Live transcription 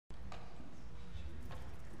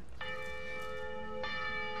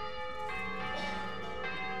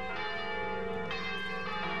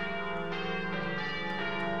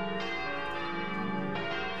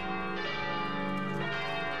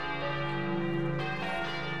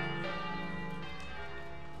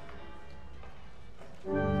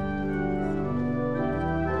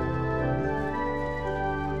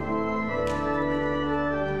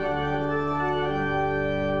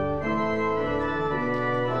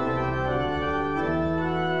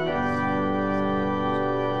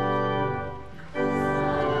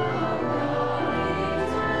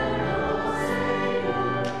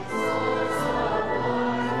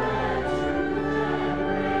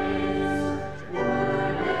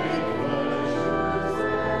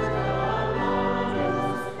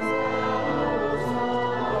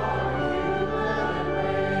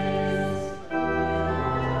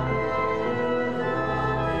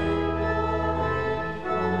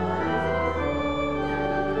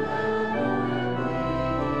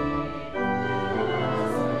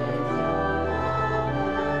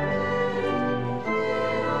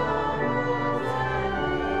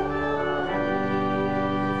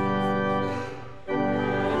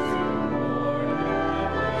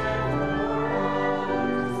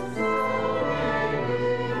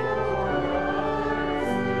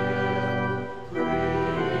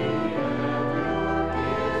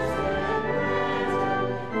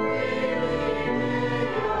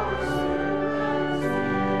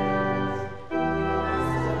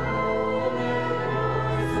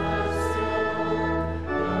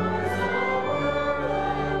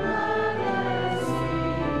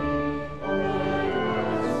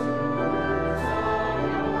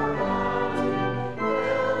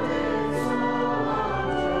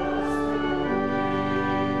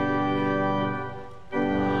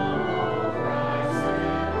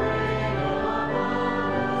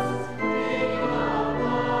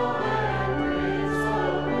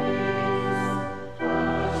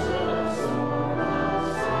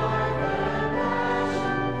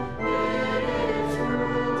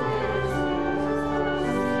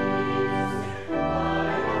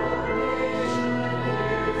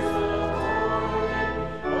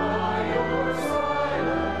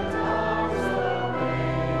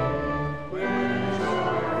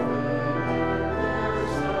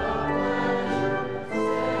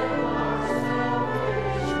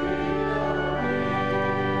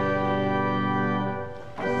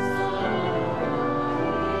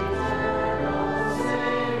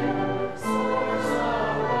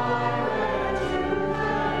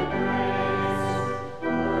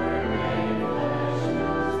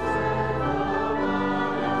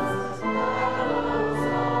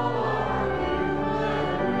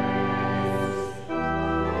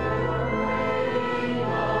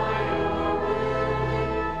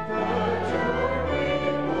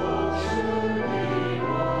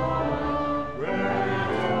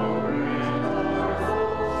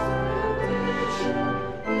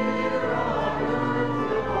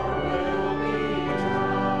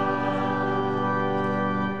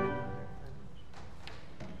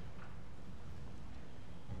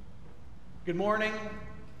Good morning.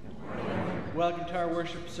 Welcome to our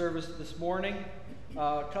worship service this morning.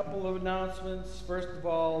 A couple of announcements. First of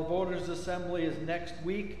all, Voters Assembly is next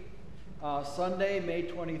week, Sunday, May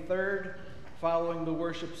 23rd, following the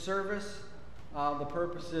worship service. The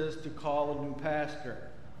purpose is to call a new pastor.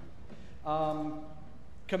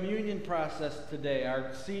 Communion process today.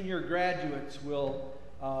 Our senior graduates will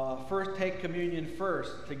first take communion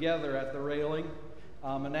first together at the railing,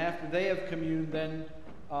 and after they have communed, then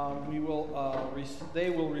they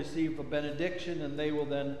will receive a benediction, and they will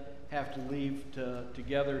then have to leave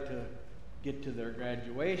together to get to their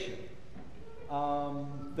graduation.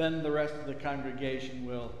 Then the rest of the congregation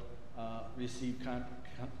will receive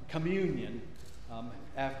communion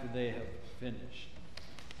after they have finished.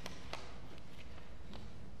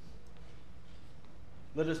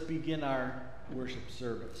 Let us begin our worship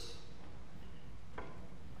service.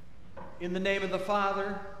 In the name of the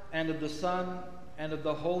Father, and of the Son, and of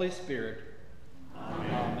the Holy Spirit.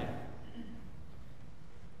 Amen. Amen.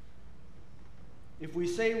 If we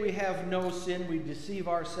say we have no sin, we deceive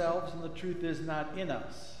ourselves, and the truth is not in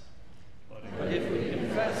us. But if we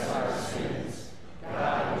confess our sins,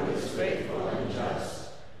 God, who is faithful and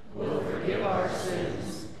just, will forgive our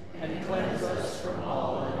sins and cleanse us from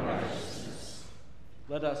all unrighteousness.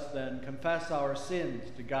 Let us then confess our sins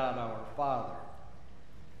to God our Father.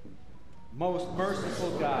 Most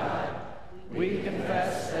merciful God, we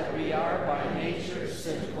confess that we are by nature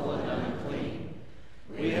sinful and unclean.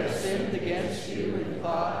 We have sinned against you in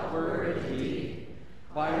thought, word, and deed,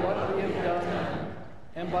 by what we have done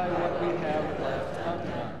and by what we have left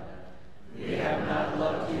undone. We have not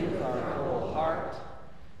loved you with our whole heart.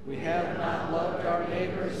 We have not loved our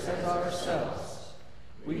neighbors as ourselves.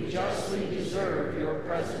 We justly deserve your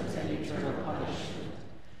present and eternal punishment.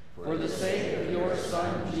 For the sake of your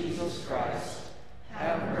Son, Jesus Christ,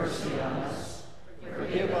 have mercy on us,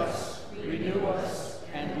 forgive us, renew us,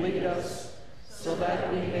 and lead us, so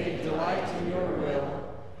that we may delight in your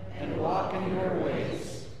will and walk in your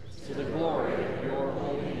ways, to the glory of your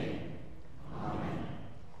holy name. Amen.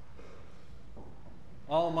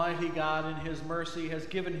 Almighty God, in his mercy, has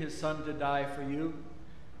given his Son to die for you,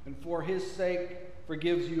 and for his sake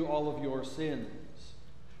forgives you all of your sins.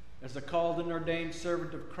 As a called and ordained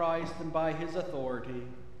servant of Christ and by his authority,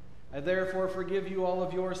 I therefore forgive you all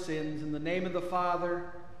of your sins in the name of the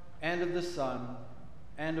Father, and of the Son,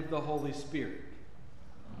 and of the Holy Spirit.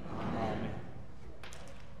 Amen.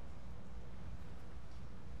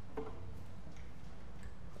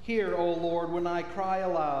 Hear, O Lord, when I cry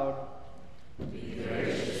aloud. Be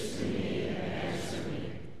gracious to me and answer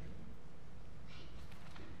me.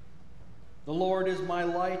 The Lord is my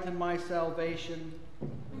light and my salvation.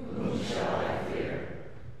 Whom shall I fear?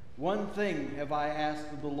 One thing have I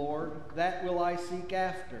asked of the Lord, that will I seek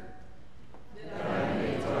after. That I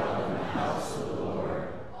may dwell in the house of the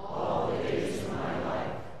Lord all the days of my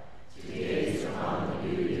life, to gaze upon the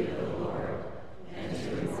beauty of the Lord, and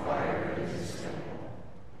to inquire in his temple.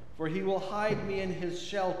 For he will hide me in his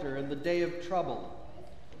shelter in the day of trouble.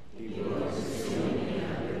 He will conceal me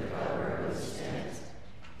under the cover of his tent.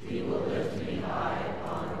 He will lift me high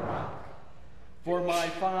upon a rock. For my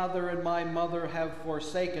father and my mother have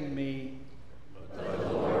forsaken me, but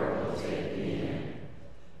the Lord will take me in.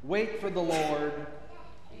 Wait for the Lord.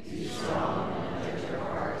 Be strong and let your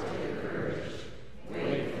heart take courage.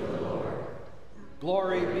 Wait for the Lord.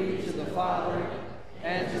 Glory be to the Father,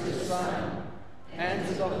 and to the Son, and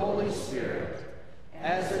to the Holy Spirit,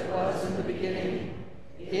 as it was in the beginning,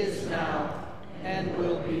 is now, and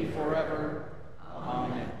will be forever.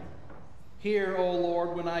 Amen. Hear, O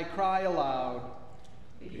Lord, when I cry aloud.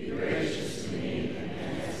 Be gracious to me and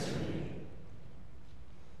answer me.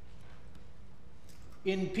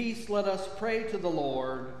 In peace let us pray to the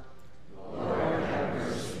Lord. Lord, have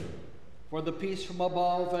mercy. For the peace from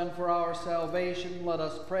above and for our salvation, let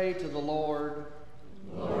us pray to the Lord.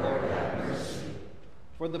 Lord, have mercy.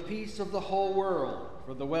 For the peace of the whole world,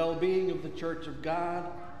 for the well-being of the Church of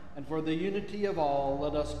God, and for the unity of all,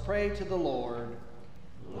 let us pray to the Lord.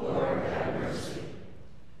 Lord, have mercy.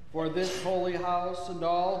 For this holy house and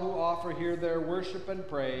all who offer here their worship and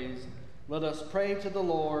praise, let us pray to the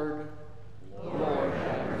Lord. Lord,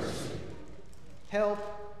 have mercy. Help,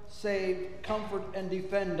 save, comfort, and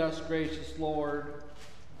defend us, gracious Lord.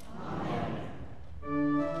 Amen.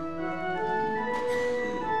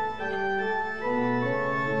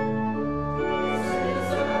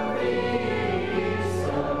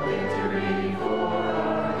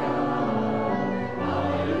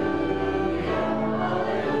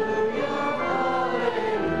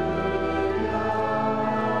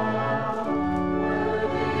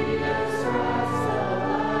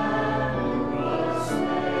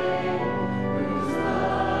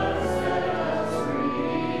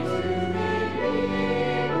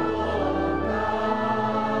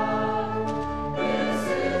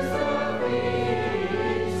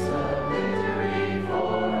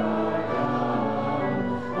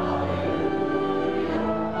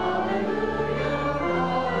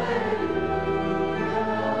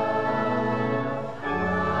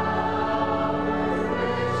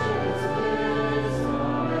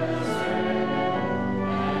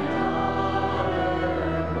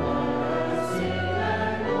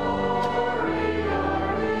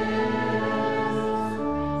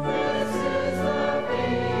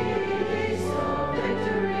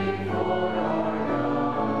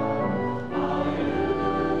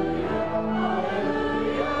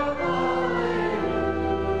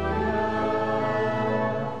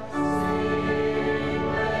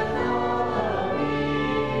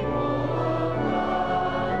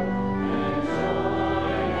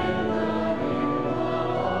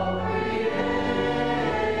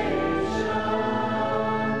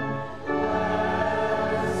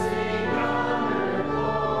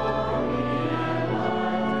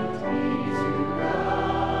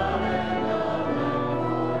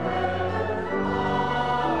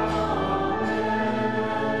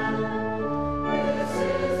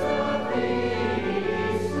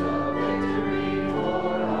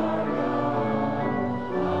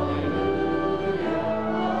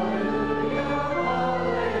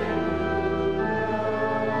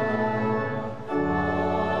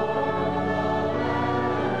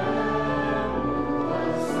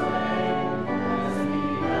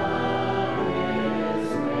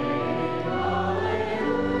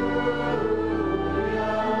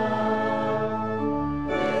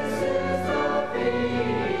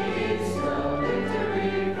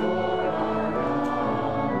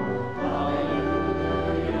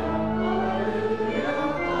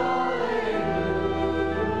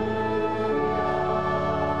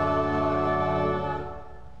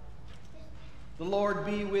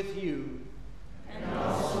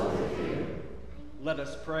 Let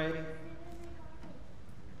us pray.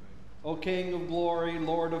 O King of glory,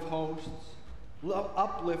 Lord of hosts,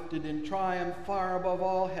 uplifted in triumph far above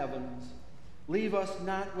all heavens, leave us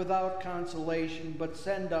not without consolation, but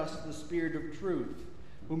send us the Spirit of truth,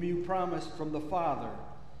 whom you promised from the Father.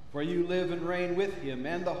 For you live and reign with him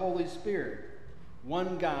and the Holy Spirit,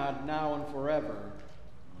 one God, now and forever.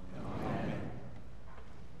 Amen.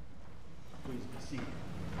 Please be seated.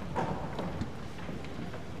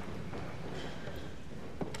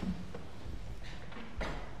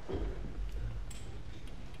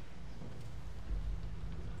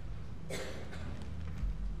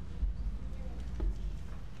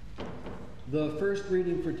 The first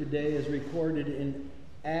reading for today is recorded in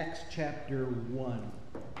Acts chapter 1.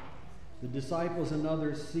 The disciples and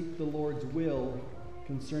others seek the Lord's will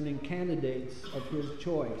concerning candidates of his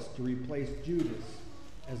choice to replace Judas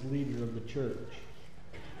as leader of the church.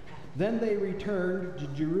 Then they returned to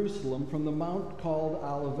Jerusalem from the mount called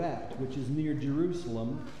Olivet, which is near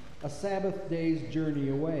Jerusalem, a Sabbath day's journey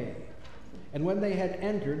away. And when they had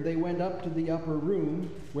entered, they went up to the upper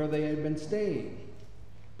room where they had been staying.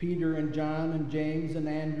 Peter and John and James and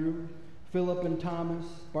Andrew, Philip and Thomas,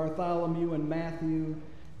 Bartholomew and Matthew,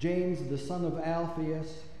 James the son of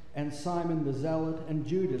Alphaeus, and Simon the Zealot, and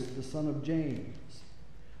Judas the son of James.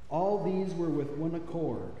 All these were with one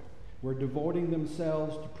accord, were devoting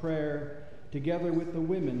themselves to prayer, together with the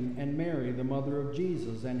women and Mary, the mother of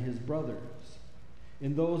Jesus, and his brothers.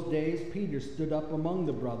 In those days Peter stood up among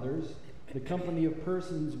the brothers. The company of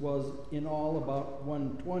persons was in all about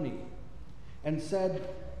 120, and said,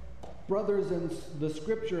 "Brothers, and the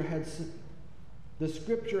scripture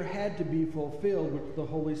had to be fulfilled, which the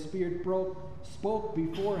Holy Spirit spoke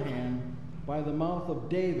beforehand by the mouth of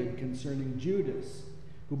David concerning Judas,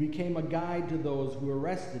 who became a guide to those who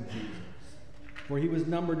arrested Jesus. For he was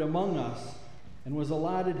numbered among us and was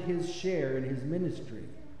allotted his share in his ministry.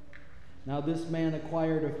 Now this man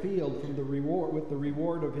acquired a field from with the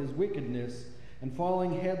reward of his wickedness, and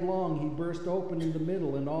falling headlong he burst open in the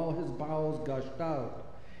middle, and all his bowels gushed out.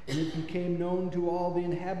 And it became known to all the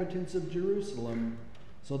inhabitants of Jerusalem,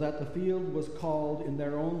 so that the field was called in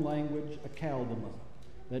their own language Akeldama,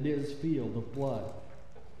 that is, field of blood.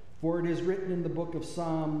 For it is written in the book of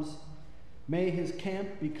Psalms, May his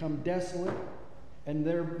camp become desolate, and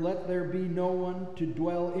let there be no one to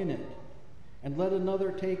dwell in it, and let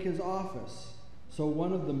another take his office. So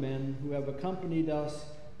one of the men who have accompanied us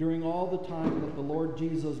during all the time that the Lord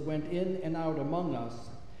Jesus went in and out among us,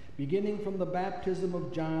 beginning from the baptism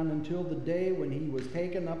of John until the day when he was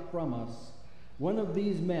taken up from us, one of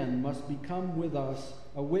these men must become with us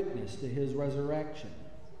a witness to his resurrection."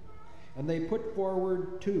 And they put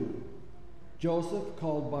forward two, Joseph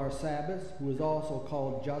called Barsabbas, who is also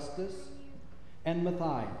called Justus, and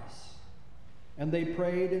Matthias. And they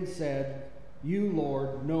prayed and said, "You,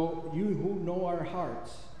 Lord, you who know our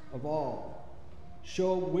hearts of all,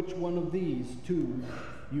 show which one of these two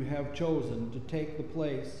you have chosen to take the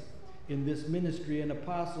place in this ministry and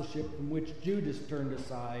apostleship from which Judas turned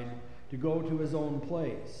aside to go to his own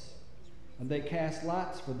place." And they cast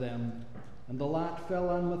lots for them, and the lot fell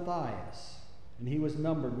on Matthias, and he was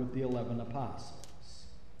numbered with the 11 apostles.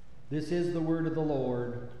 This is the word of the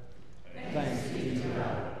Lord. Thanks be to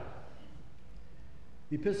God.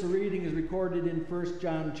 The epistle reading is recorded in 1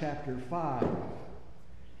 John chapter 5.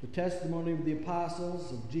 The testimony of the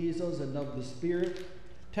apostles, of Jesus, and of the Spirit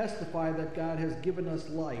testify that God has given us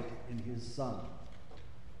light in his Son.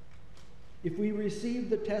 If we receive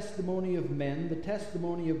the testimony of men, the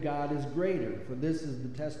testimony of God is greater, for this is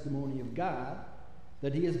the testimony of God,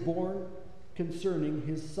 that he is born concerning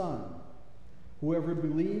his Son. Whoever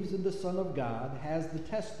believes in the Son of God has the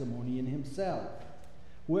testimony in himself.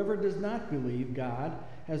 Whoever does not believe God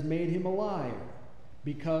has made him a liar,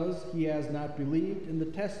 because he has not believed in the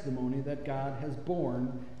testimony that God has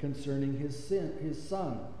borne concerning his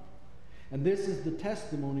Son. And this is the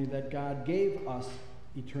testimony that God gave us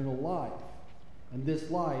eternal life, and this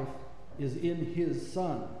life is in his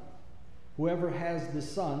Son. Whoever has the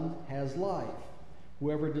Son has life.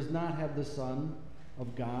 Whoever does not have the Son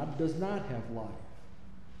of God does not have life.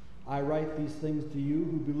 I write these things to you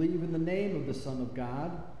who believe in the name of the Son of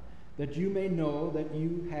God, that you may know that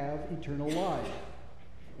you have eternal life.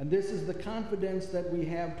 And this is the confidence that we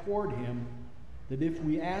have toward him, that if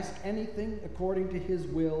we ask anything according to his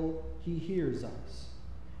will, he hears us.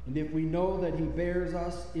 And if we know that he bears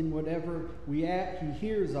us in whatever we ask, he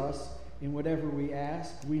hears us in whatever we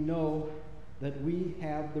ask, we know that we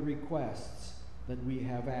have the requests that we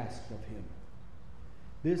have asked of him.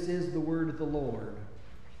 This is the word of the Lord.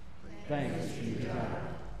 Thanks be to God.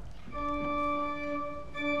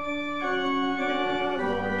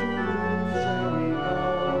 Shall we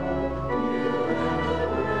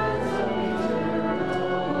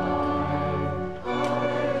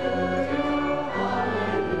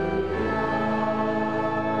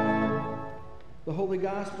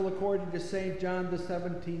Gospel according to St. John, the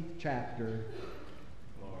 17th chapter.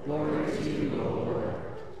 Glory to you, O Lord.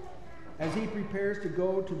 As he prepares to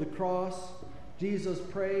go to the cross, Jesus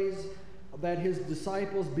prays that his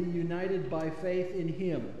disciples be united by faith in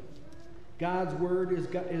him. God's word is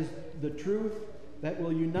the truth that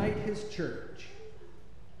will unite his church.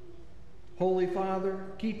 Holy Father,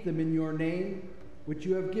 keep them in your name, which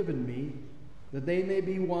you have given me, that they may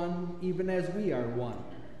be one, even as we are one.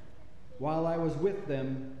 While I was with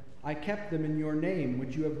them, I kept them in your name,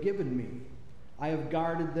 which you have given me. I have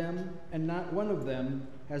guarded them, and not one of them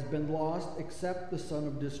has been lost except the son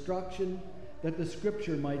of destruction, that the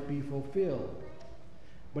scripture might be fulfilled.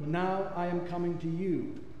 But now I am coming to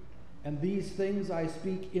you, and these things I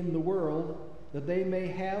speak in the world, that they may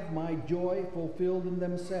have my joy fulfilled in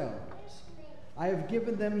themselves. I have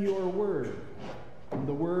given them your word, and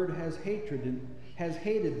the word has hated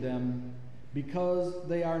them, because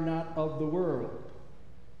they are not of the world,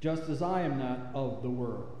 just as I am not of the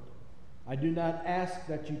world. I do not ask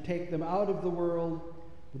that you take them out of the world,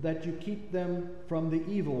 but that you keep them from the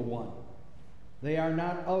evil one. They are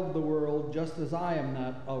not of the world, just as I am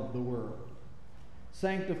not of the world.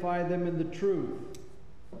 Sanctify them in the truth.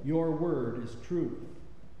 Your word is truth.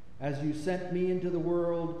 As you sent me into the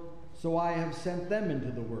world, so I have sent them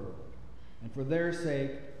into the world. And for their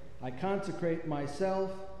sake, I consecrate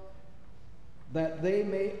myself, that they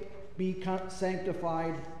may be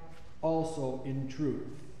sanctified also in truth.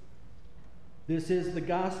 This is the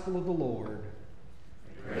gospel of the Lord.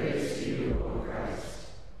 Praise to you, O Christ.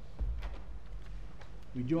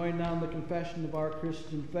 We join now in the confession of our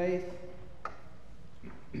Christian faith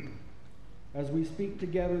as we speak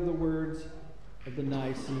together the words of the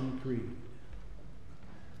Nicene Creed.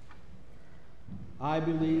 I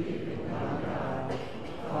believe in one God,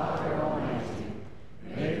 Father Almighty,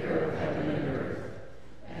 maker of heaven and earth,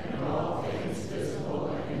 and all things visible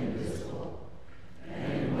and invisible,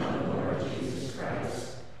 and in one Lord Jesus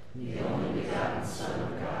Christ, the only begotten Son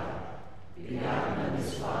of God, begotten of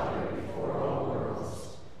his Father before all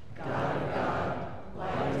worlds, God of God,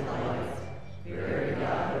 light of light, very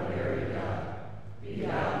God of very God,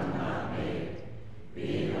 begotten, not made,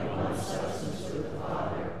 being of one substance with the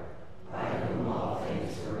Father, by whom all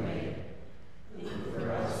things were made, who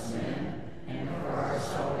for us men and for our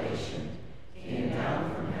salvation came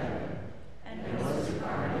down from heaven, and was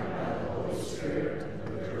incarnate by the Holy Spirit of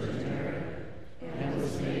the Virgin Mary, and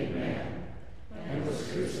was made man, and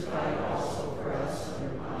was crucified also for us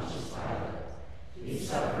under Pontius Pilate. He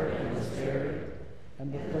suffered and was buried,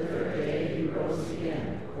 and the third day he rose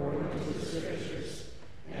again according to the Scriptures,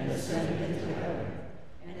 and ascended into heaven,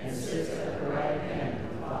 and sits at the right hand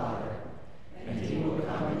of the Father. And he will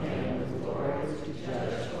come again with glory to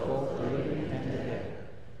judge both the living and the dead,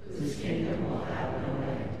 whose kingdom will have no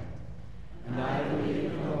end. And I believe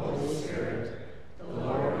in the Holy Spirit, the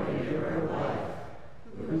Lord and giver of life,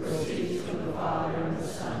 who proceeds from the Father and the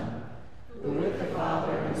Son, who with the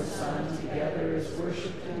Father and the Son together is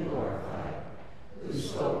worshipped and glorified, who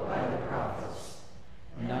spoke by the prophets.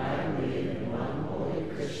 And I believe in one holy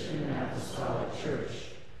Christian and apostolic church.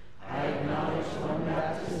 I acknowledge one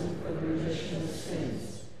baptism for the remission of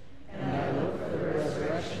sins, and I look for the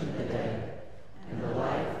resurrection of the dead and the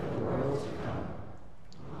life of the world to come.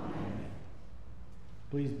 Amen.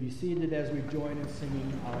 Please be seated as we join in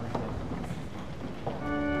singing our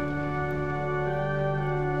hymn.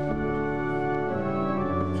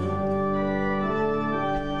 Jesus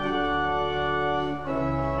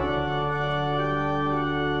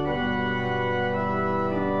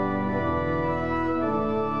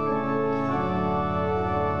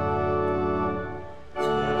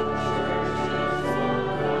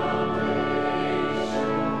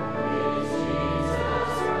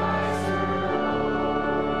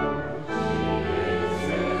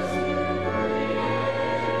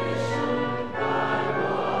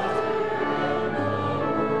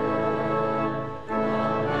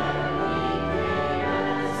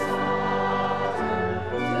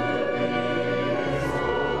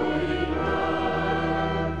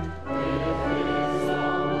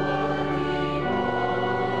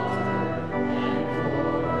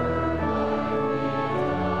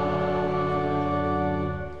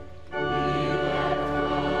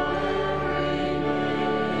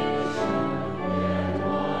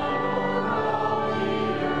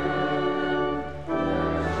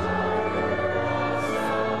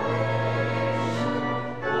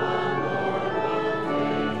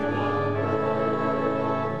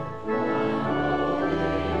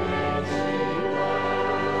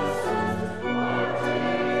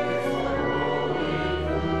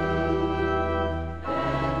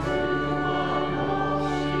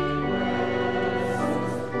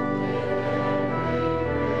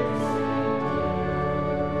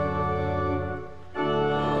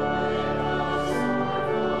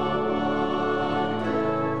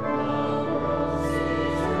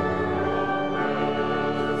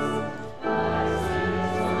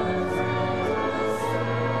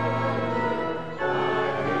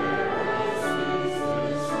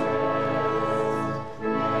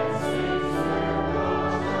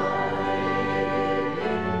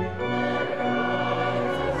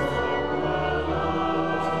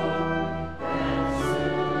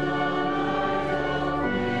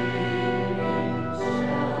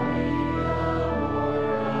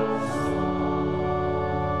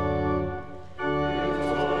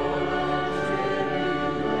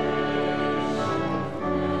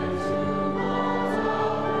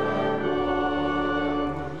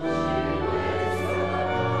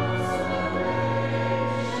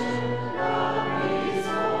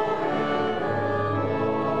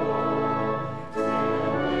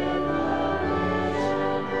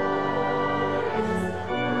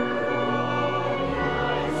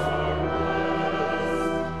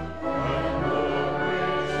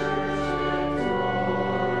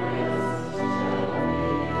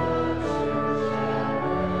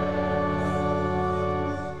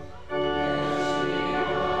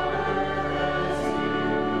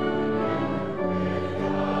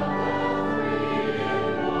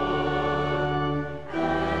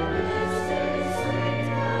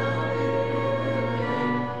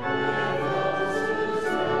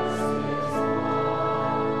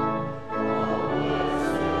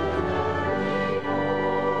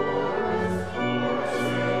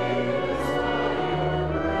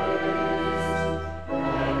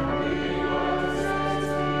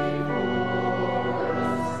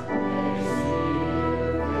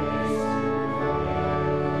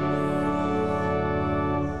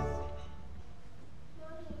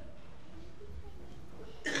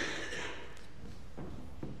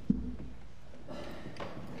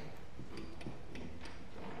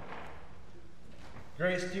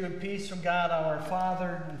Grace to you and peace from God our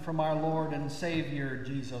Father and from our Lord and Savior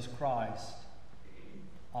Jesus Christ.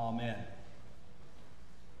 Amen.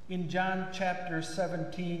 In John chapter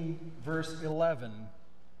 17, verse 11,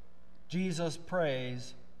 Jesus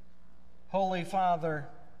prays, Holy Father,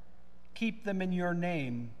 keep them in your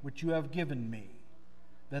name which you have given me,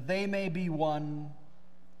 that they may be one,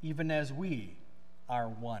 even as we are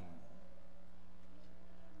one.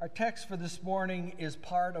 Our text for this morning is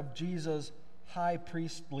part of Jesus' high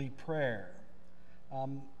priestly prayer.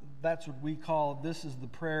 That's what we call, this is the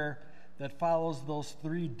prayer that follows those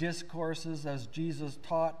three discourses as Jesus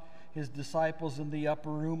taught his disciples in the upper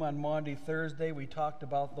room on Maundy Thursday. We talked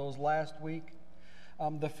about those last week.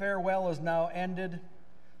 The farewell is now ended.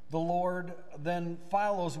 The Lord then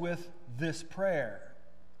follows with this prayer.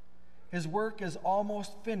 His work is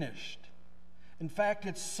almost finished. In fact,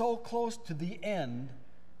 it's so close to the end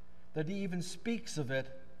that he even speaks of it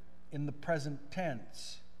in the present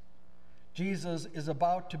tense. Jesus is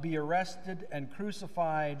about to be arrested and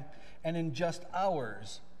crucified, and in just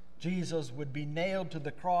hours, Jesus would be nailed to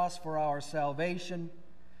the cross for our salvation,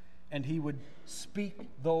 and he would speak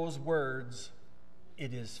those words,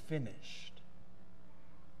 "It is finished."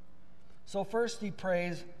 So first he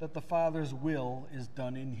prays that the Father's will is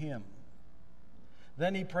done in him.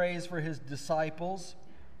 Then he prays for his disciples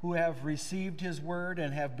who have received his word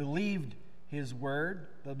and have believed his word,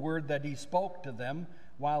 the word that he spoke to them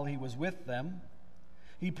while he was with them.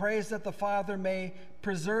 He prays that the Father may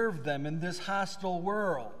preserve them in this hostile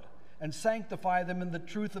world and sanctify them in the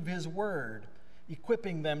truth of his word,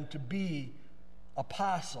 equipping them to be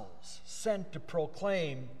apostles sent to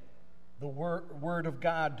proclaim the word of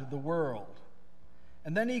God to the world.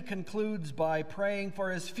 And then he concludes by praying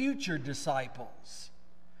for his future disciples,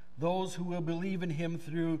 those who will believe in him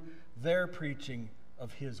through their preaching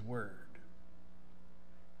of his word.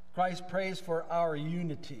 Christ prays for our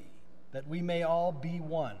unity, that we may all be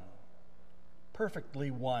one,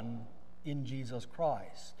 perfectly one in Jesus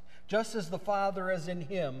Christ, just as the Father is in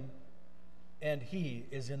him and he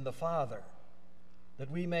is in the Father,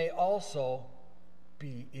 that we may also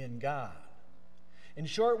be in God. In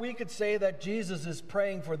short, we could say that Jesus is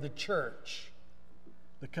praying for the church,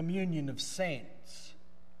 the communion of saints.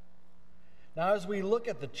 Now, as we look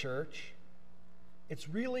at the church, it's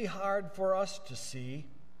really hard for us to see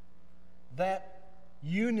that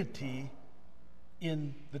unity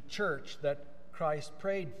in the church that Christ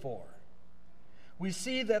prayed for. We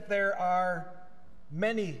see that there are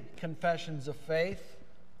many confessions of faith,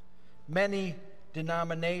 many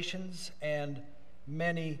denominations, and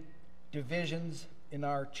many divisions in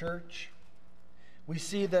our church. We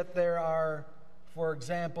see that there are, for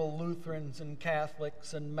example, Lutherans and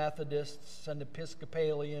Catholics and Methodists and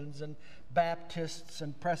Episcopalians and Baptists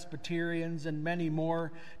and Presbyterians and many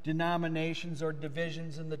more denominations or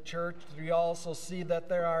divisions in the church. We also see that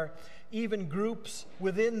there are even groups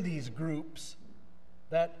within these groups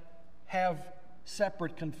that have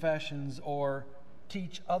separate confessions or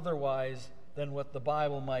teach otherwise than what the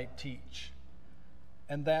Bible might teach,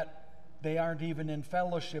 and that they aren't even in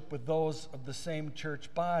fellowship with those of the same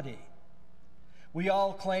church body. We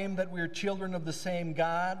all claim that we're children of the same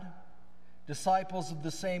God, disciples of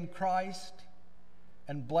the same Christ,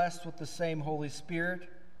 and blessed with the same Holy Spirit.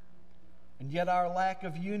 And yet our lack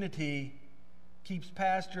of unity keeps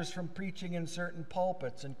pastors from preaching in certain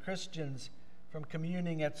pulpits and Christians from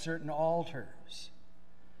communing at certain altars.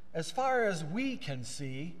 As far as we can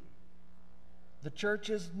see, the church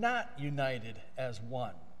is not united as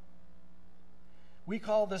one. We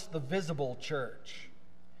call this the visible church.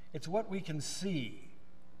 It's what we can see.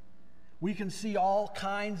 We can see all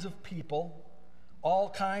kinds of people,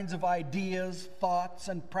 all kinds of ideas, thoughts,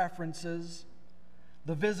 and preferences.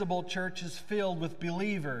 The visible church is filled with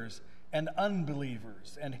believers and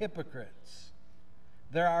unbelievers and hypocrites.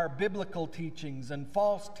 There are biblical teachings and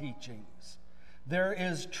false teachings. There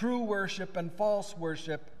is true worship and false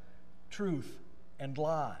worship, truth and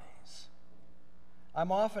lies.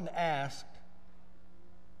 I'm often asked,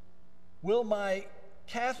 will my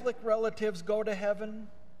Catholic relatives go to heaven,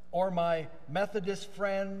 or my Methodist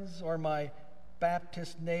friends, or my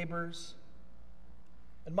Baptist neighbors?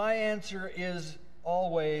 And my answer is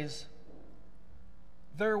always,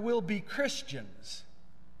 there will be Christians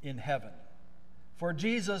in heaven. For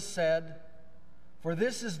Jesus said, "For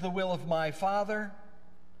this is the will of my Father,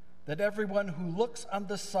 that everyone who looks on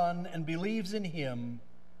the Son and believes in him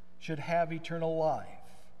should have eternal life.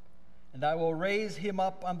 And I will raise him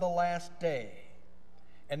up on the last day.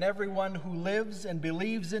 And everyone who lives and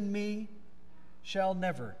believes in me shall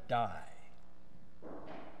never die."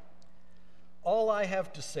 All I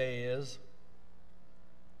have to say is,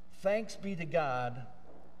 thanks be to God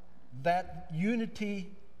that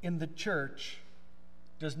unity in the church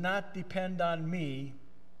does not depend on me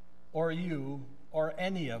or you or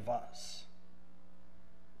any of us.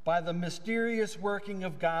 By the mysterious working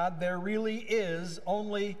of God, there really is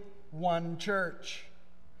only one church.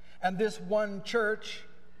 And this one church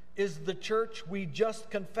is the church we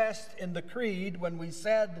just confessed in the creed when we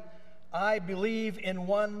said, I believe in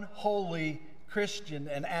one holy Christian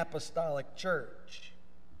and apostolic church.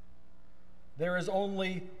 There is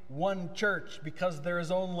only one church because there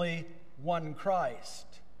is only one Christ.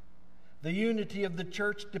 The unity of the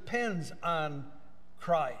church depends on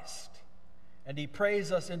Christ. And he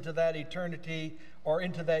prays us into that eternity or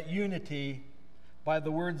into that unity by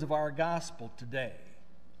the words of our gospel today.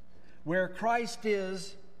 Where Christ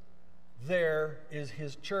is, there is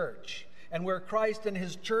his church. And where Christ and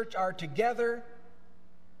his church are together,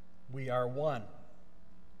 we are one.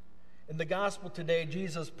 In the gospel today,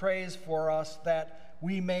 Jesus prays for us that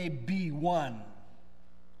we may be one.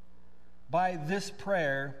 By this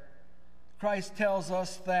prayer, Christ tells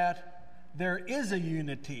us that there is a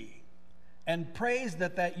unity and prays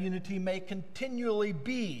that that unity may continually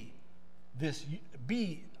be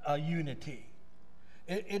a unity.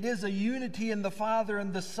 It is a unity in the Father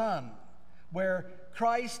and the Son, where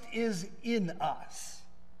Christ is in us.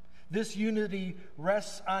 This unity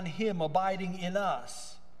rests on him abiding in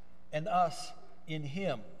us and us in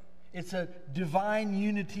him. It's a divine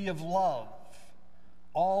unity of love,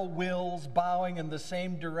 all wills bowing in the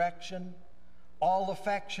same direction, all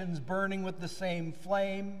affections burning with the same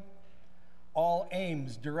flame, all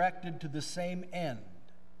aims directed to the same end,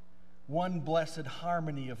 one blessed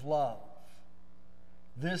harmony of love.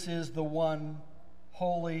 This is the one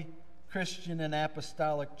holy Christian and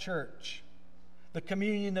apostolic church, the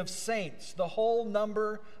communion of saints, the whole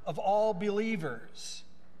number of all believers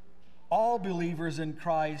in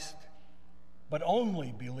Christ, but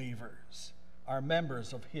only believers are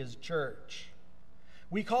members of his church.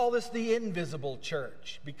 We call this the invisible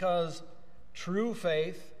church because true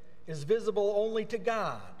faith is visible only to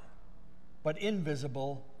God, but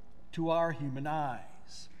invisible to our human eyes.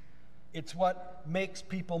 It's what makes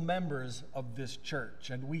people members of this church,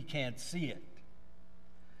 and we can't see it.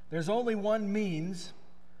 There's only one means,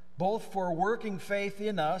 both for working faith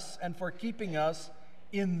in us and for keeping us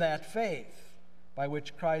in that faith, by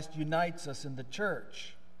which Christ unites us in the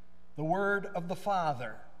church, the word of the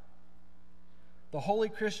Father. The Holy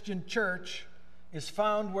Christian Church is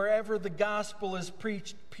found wherever the gospel is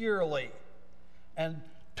preached purely and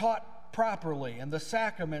taught properly, and the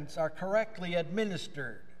sacraments are correctly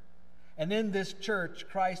administered. And in this church,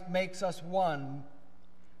 Christ makes us one,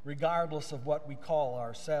 regardless of what we call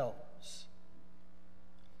ourselves.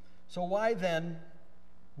 So why then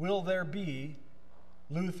will there be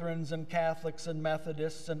Lutherans and Catholics and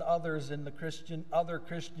Methodists and others in the other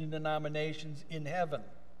Christian denominations in heaven?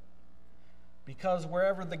 Because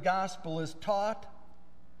wherever the gospel is taught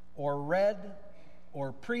or read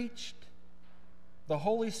or preached, the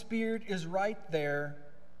Holy Spirit is right there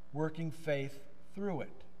working faith through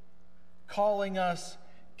it, calling us,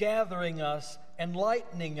 gathering us,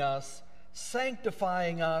 enlightening us,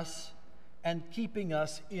 sanctifying us, and keeping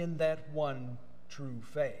us in that one true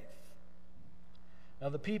faith. Now,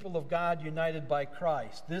 the people of God united by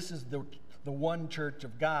Christ, this is the one church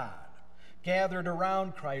of God, gathered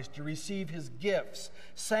around Christ to receive his gifts,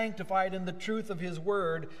 sanctified in the truth of his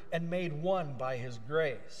word, and made one by his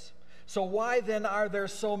grace. So why then are there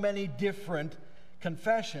so many different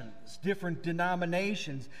confessions, different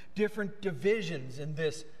denominations, different divisions in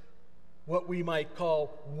this, what we might call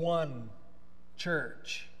one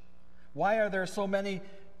church? Why are there so many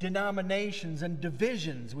denominations and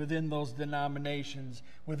divisions within those denominations,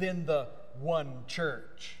 within the one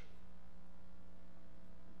church?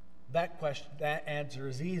 That answer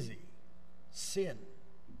is easy. Sin.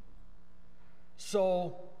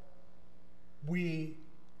 So we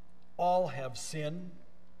all have sinned.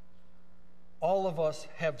 All of us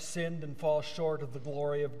have sinned and fall short of the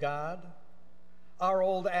glory of God. Our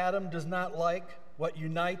old Adam does not like what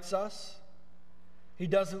unites us. He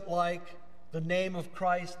doesn't like the name of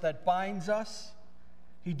Christ that binds us.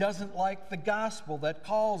 He doesn't like the gospel that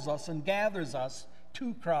calls us and gathers us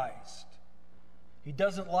to Christ. He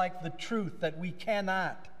doesn't like the truth that we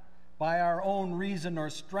cannot, by our own reason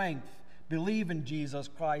or strength, believe in Jesus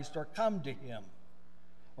Christ or come to him,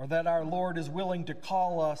 or that our Lord is willing to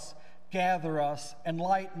call us, gather us,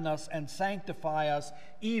 enlighten us, and sanctify us,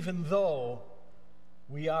 even though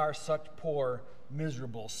we are such poor,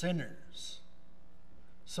 miserable sinners.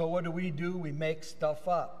 So what do? We make stuff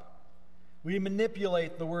up. We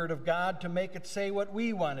manipulate the Word of God to make it say what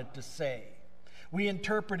we want it to say. We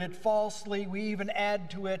interpret it falsely. We even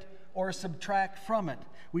add to it or subtract from it.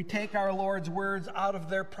 We take our Lord's words out of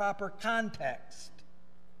their proper context.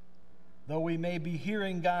 Though we may be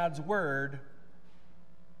hearing God's word,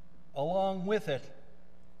 along with it,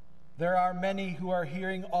 there are many who are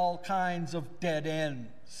hearing all kinds of dead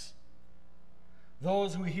ends.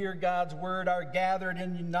 Those who hear God's word are gathered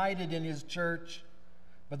and united in his church,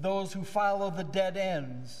 but those who follow the dead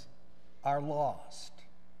ends are lost.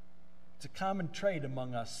 It's a common trait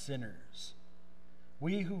among us sinners.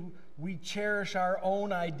 We cherish our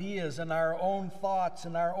own ideas and our own thoughts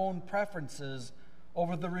and our own preferences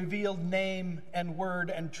over the revealed name and word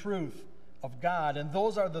and truth of God. And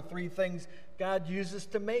those are the three things God uses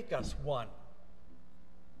to make us one.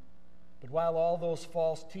 But while all those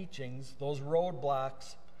false teachings, those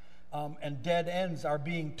roadblocks, and dead ends are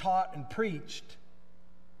being taught and preached,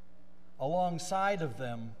 alongside of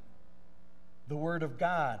them, the Word of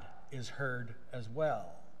God is heard as well.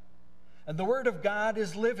 And the Word of God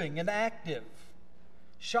is living and active,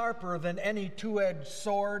 sharper than any two-edged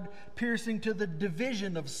sword, piercing to the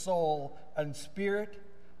division of soul and spirit,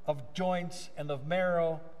 of joints and of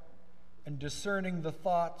marrow, and discerning the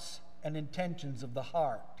thoughts and intentions of the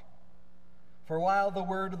heart. For while the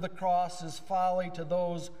word of the cross is folly to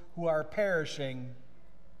those who are perishing,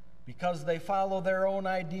 because they follow their own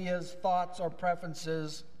ideas, thoughts, or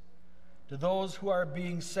preferences, to those who are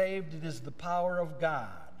being saved, it is the power of God,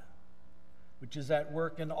 which is at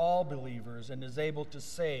work in all believers and is able to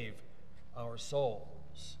save our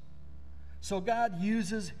souls. So God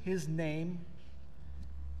uses his name,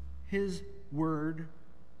 his word,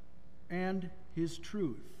 and his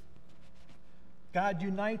truth. God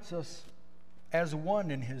unites us as one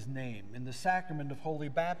in his name in the sacrament of holy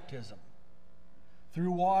baptism.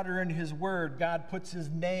 Through water and his word, God puts his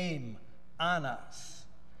name on us.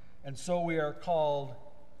 And so we are called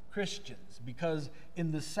Christians, because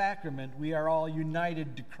in the sacrament we are all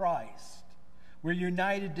united to Christ. We're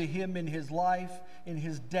united to him in his life, in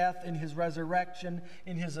his death, in his resurrection,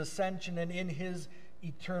 in his ascension, and in his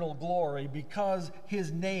eternal glory, because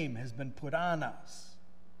his name has been put on us.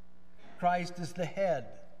 Christ is the head.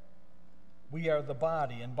 We are the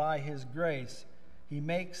body, and by his grace, he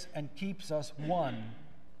makes and keeps us one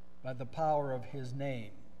by the power of his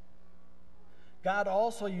name. God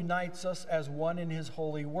also unites us as one in his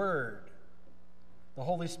holy word. The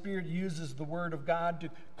Holy Spirit uses the word of God to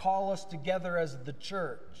call us together as the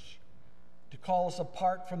church, to call us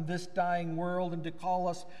apart from this dying world, and to call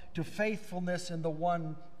us to faithfulness in the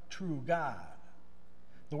one true God.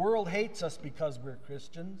 The world hates us because we're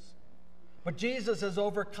Christians, but Jesus has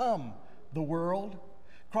overcome the world.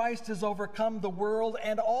 Christ has overcome the world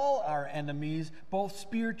and all our enemies, both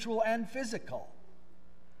spiritual and physical.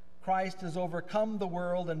 Christ has overcome the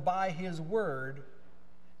world, and by his word,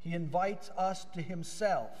 he invites us to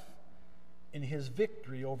himself in his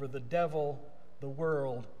victory over the devil, the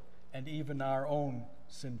world, and even our own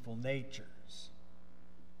sinful natures.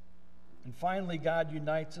 And finally, God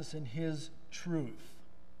unites us in his truth.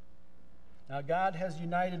 Now, God has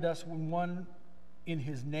united us in one in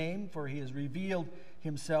his name, for he has revealed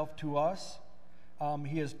himself to us.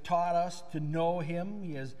 He has taught us to know him.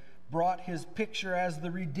 He has brought his picture as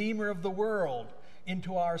the Redeemer of the world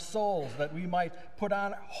into our souls, that we might put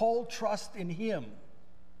on whole trust in him,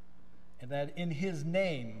 and that in his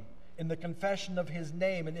name, in the confession of his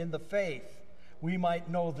name, and in the faith, we might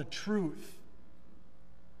know the truth.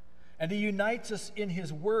 And he unites us in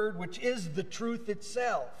his word, which is the truth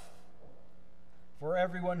itself. For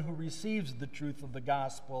everyone who receives the truth of the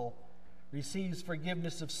gospel receives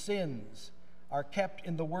forgiveness of sins, are kept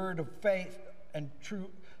in the word of faith and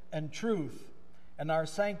truth, and are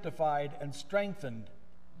sanctified and strengthened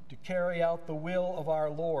to carry out the will of our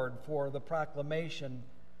Lord for the proclamation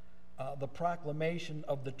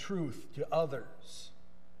of the truth to others.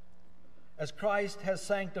 As Christ has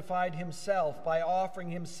sanctified himself by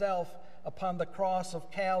offering himself upon the cross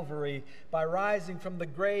of Calvary, by rising from the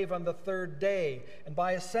grave on the third day, and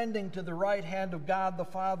by ascending to the right hand of God the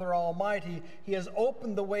Father Almighty, he has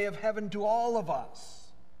opened the way of heaven to all of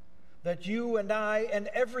us, that you and I and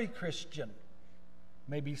every Christian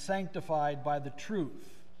may be sanctified by the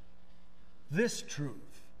truth. This truth.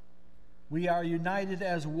 We are united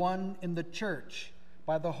as one in the church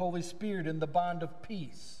by the Holy Spirit in the bond of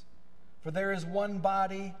peace. For there is one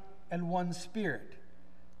body and one Spirit,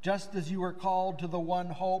 just as you were called to the one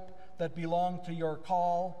hope that belonged to your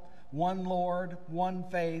call, one Lord, one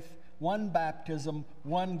faith, one baptism,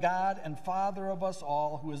 one God and Father of us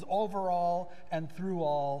all, who is over all and through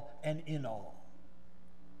all and in all.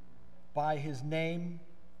 By his name,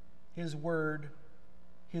 his word,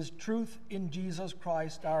 his truth in Jesus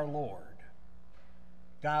Christ our Lord,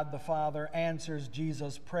 God the Father answers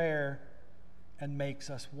Jesus' prayer and makes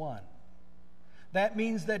us one. That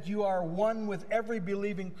means that you are one with every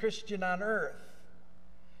believing Christian on earth.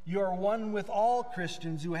 You are one with all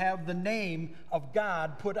Christians who have the name of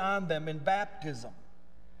God put on them in baptism.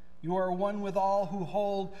 You are one with all who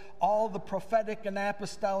hold all the prophetic and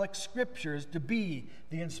apostolic scriptures to be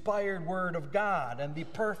the inspired word of God and the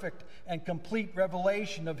perfect and complete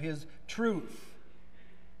revelation of his truth.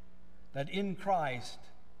 That in Christ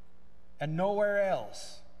and nowhere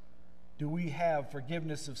else do we have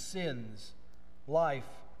forgiveness of sins, life,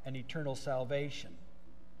 and eternal salvation.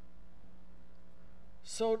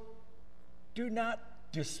 So do not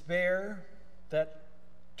despair that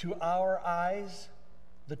to our eyes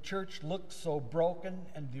the church looks so broken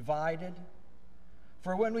and divided.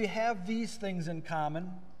 For when we have these things in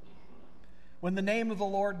common, when the name of the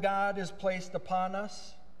Lord God is placed upon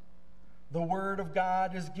us, the word of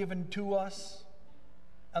God is given to us,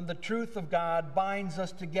 and the truth of God binds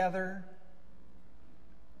us together,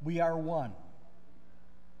 we are one.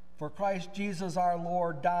 For Christ Jesus our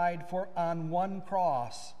Lord died on one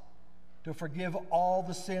cross to forgive all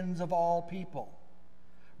the sins of all people,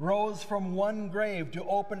 rose from one grave to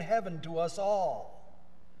open heaven to us all,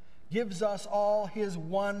 gives us all his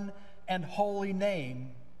one and holy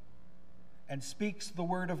name, and speaks the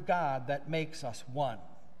word of God that makes us one.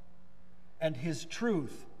 And his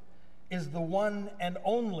truth is the one and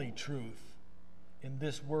only truth in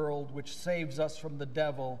this world, which saves us from the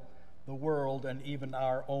devil, the world, and even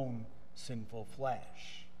our own sinful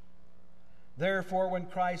flesh. Therefore, when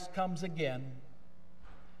Christ comes again,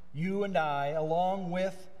 you and I, along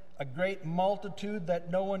with a great multitude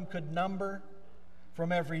that no one could number,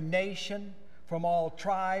 from every nation, from all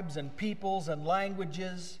tribes and peoples and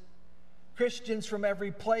languages, Christians from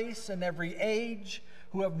every place and every age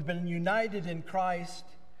who have been united in Christ,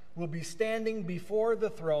 will be standing before the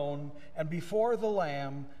throne and before the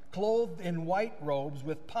Lamb, clothed in white robes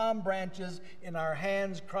with palm branches in our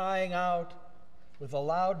hands, crying out with a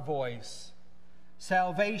loud voice,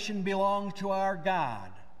 "Salvation belongs to our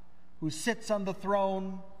God, who sits on the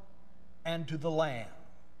throne, and to the Lamb."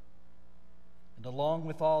 And along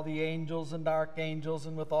with all the angels and archangels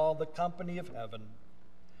and with all the company of heaven,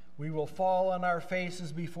 we will fall on our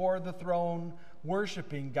faces before the throne,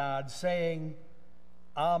 worshiping God, saying,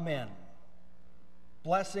 Amen.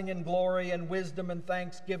 Blessing and glory and wisdom and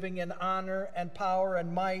thanksgiving and honor and power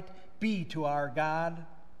and might be to our God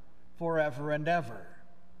forever and ever.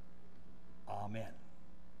 Amen.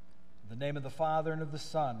 In the name of the Father, and of the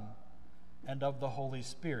Son, and of the Holy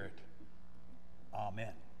Spirit.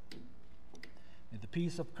 Amen. May the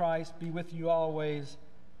peace of Christ be with you always.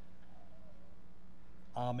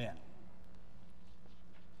 Amen.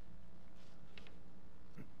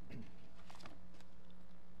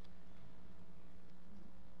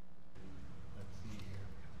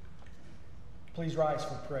 Please rise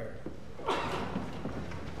for prayer.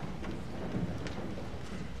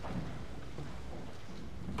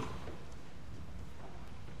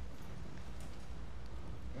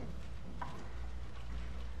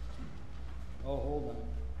 Oh, hold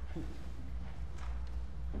on.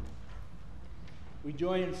 We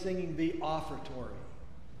join in singing the offertory.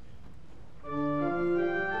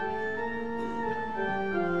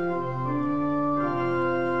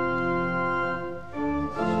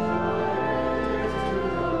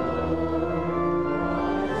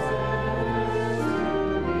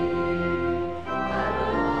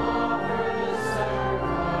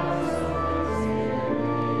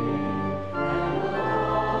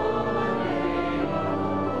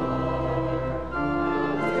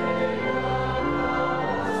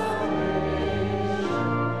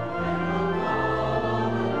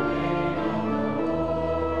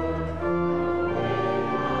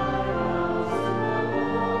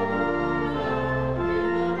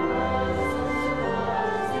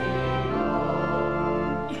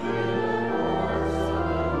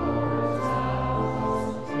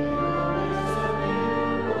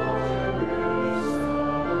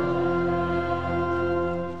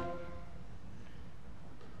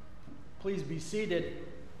 Please be seated.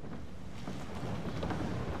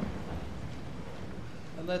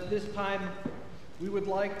 And at this time, we would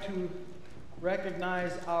like to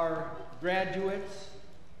recognize our graduates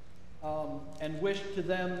and wish to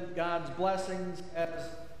them God's blessings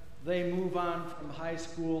as they move on from high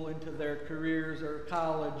school into their careers, or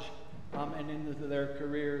college and into their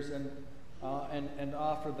careers, and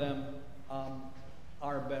offer them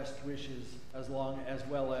our best wishes as well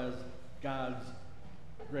as God's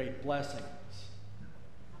great blessings.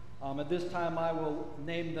 At this time, I will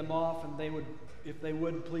name them off, and if they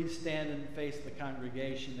would please stand and face the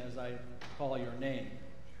congregation as I call your name.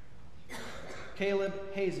 Caleb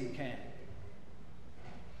Hazenkamp,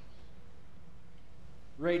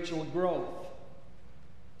 Rachel Groth,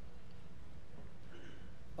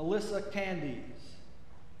 Alyssa Candies,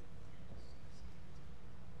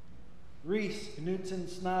 Reese Knutson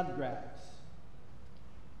Snodgrass,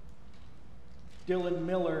 Dylan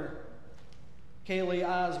Miller, Kaylee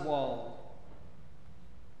Oswald,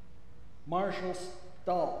 Marshall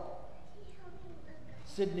Stahl,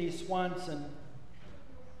 Sydney Swanson,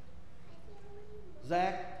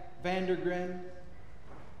 Zach Vandergren,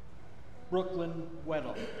 Brooklyn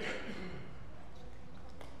Weddle.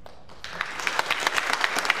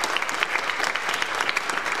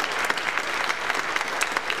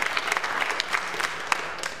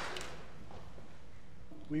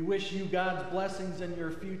 We wish you God's blessings in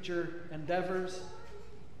your future endeavors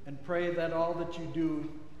and pray that all that you do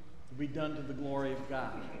will be done to the glory of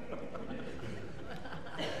God.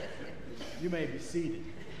 You may be seated.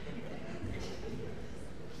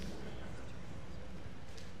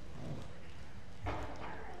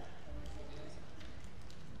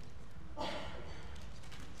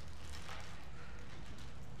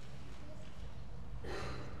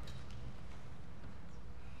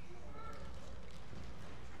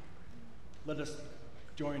 Let us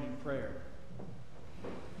join in prayer.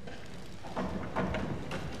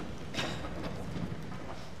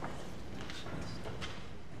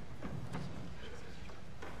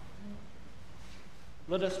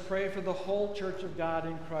 Let us pray for the whole Church of God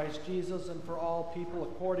in Christ Jesus and for all people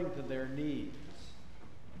according to their needs.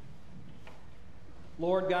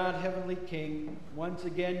 Lord God, Heavenly King, once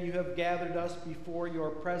again you have gathered us before your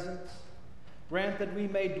presence. Grant that we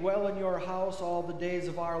may dwell in your house all the days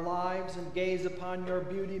of our lives and gaze upon your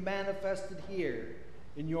beauty manifested here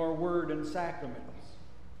in your word and sacraments.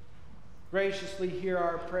 Graciously hear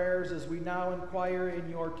our prayers as we now inquire in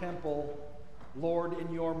your temple. Lord,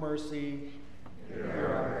 in your mercy, hear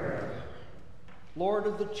our prayer. Lord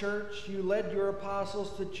of the church, you led your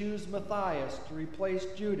apostles to choose Matthias to replace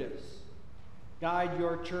Judas. Guide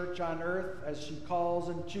your church on earth as she calls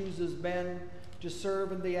and chooses men to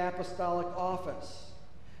serve in the apostolic office.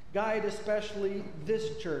 Guide especially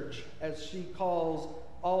this church as she calls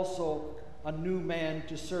also a new man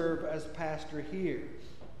to serve as pastor here,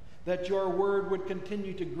 that your word would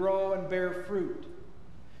continue to grow and bear fruit.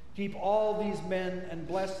 Keep all these men and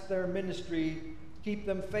bless their ministry. Keep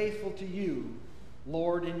them faithful to you,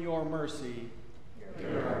 Lord, in your mercy.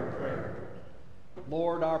 Hear our prayer.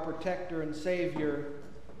 Lord, our protector and Savior,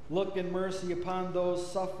 look in mercy upon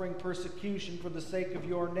those suffering persecution for the sake of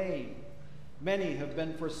your name. Many have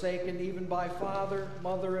been forsaken even by father,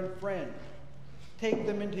 mother, and friend. Take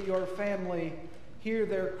them into your family, hear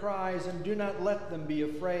their cries, and do not let them be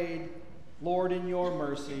afraid. Lord, in your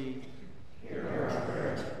mercy, hear our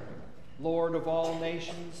prayer. Lord of all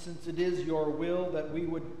nations, since it is your will that we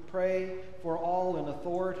would pray for all in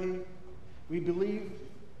authority, we believe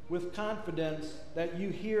with confidence that you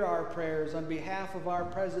hear our prayers on behalf of our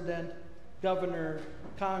president, governor,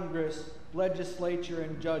 Congress, legislature,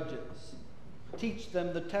 and judges. Teach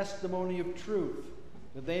them the testimony of truth,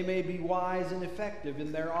 that they may be wise and effective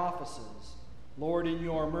in their offices. Lord, in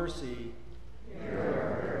your mercy, hear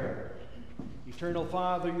our prayer. Eternal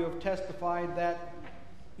Father, you have testified that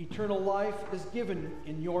eternal life is given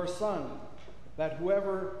in your Son, that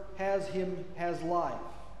whoever has him has life.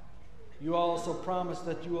 You also promise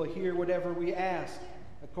that you will hear whatever we ask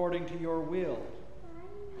according to your will.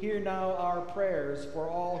 Hear now our prayers for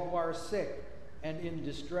all who are sick and in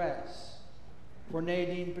distress. For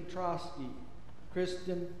Nadine Petrosky,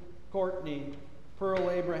 Kristen Courtney,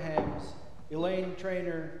 Pearl Abrahams, Elaine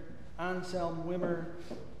Trainer, Anselm Wimmer,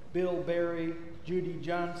 Bill Berry, Judy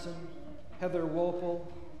Johnson, Heather Wolfel,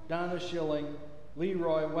 Donna Schilling,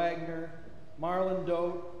 Leroy Wagner, Marlon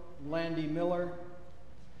Dote, and Landy Miller.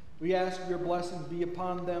 We ask your blessings be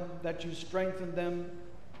upon them, that you strengthen them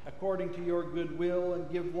according to your good will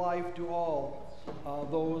and give life to all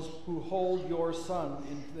those who hold your Son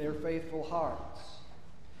in their faithful hearts.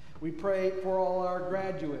 We pray for all our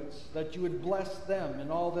graduates, that you would bless them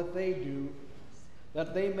in all that they do,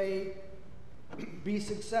 that they may be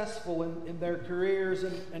successful in their careers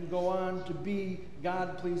and go on to be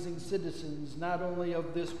God-pleasing citizens, not only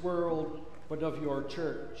of this world, but of your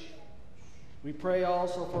church. We pray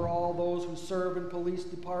also for all those who serve in police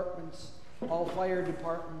departments, all fire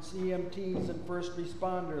departments, EMTs, and first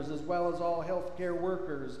responders, as well as all healthcare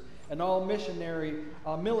workers and all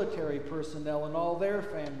military personnel and all their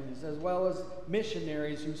families, as well as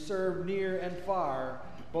missionaries who serve near and far,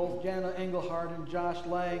 both Jana Engelhardt and Josh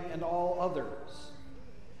Lang and all others.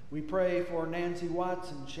 We pray for Nancy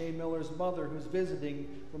Watson, Shay Miller's mother, who's visiting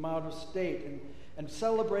from out of state, and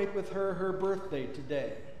celebrate with her her birthday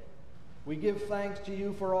today. We give thanks to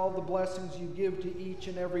you for all the blessings you give to each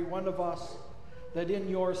and every one of us, that in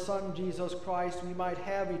your Son, Jesus Christ, we might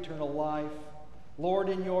have eternal life. Lord,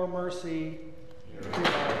 in your mercy, hear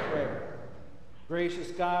our prayer.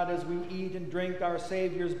 Gracious God, as we eat and drink our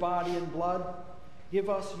Savior's body and blood,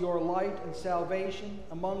 give us your light and salvation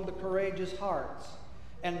among the courageous hearts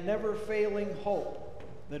and never-failing hope,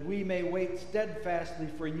 that we may wait steadfastly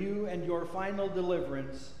for you and your final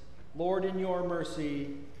deliverance. Lord, in your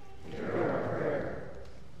mercy, hear our prayer.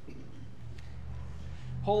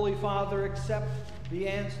 Holy Father, accept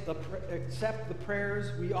the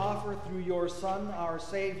prayers we offer through your Son, our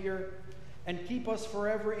Savior, and keep us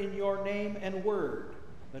forever in your name and word,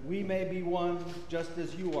 that we may be one just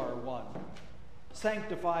as you are one.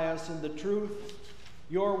 Sanctify us in the truth.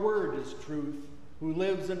 Your word is truth, who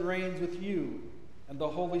lives and reigns with you and the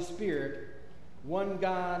Holy Spirit, one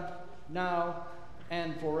God, now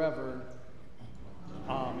and forever.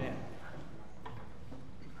 Amen.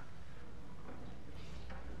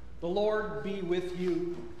 The Lord be with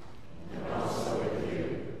you. And also with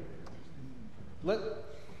you.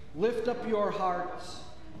 Lift up your hearts.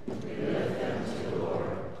 We lift them to the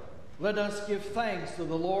Lord. Let us give thanks to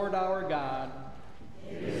the Lord our God.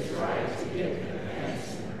 It is right to give him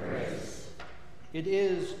thanks and praise. It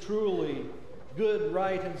is truly good,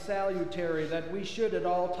 right, and salutary that we should at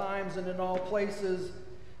all times and in all places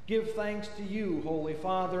give thanks to you, Holy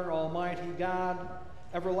Father, Almighty God,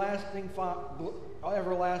 everlasting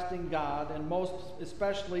God, and most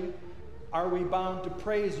especially are we bound to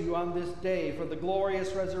praise you on this day for the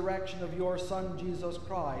glorious resurrection of your Son, Jesus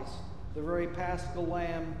Christ, the very Paschal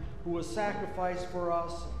Lamb who was sacrificed for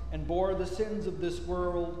us and bore the sins of this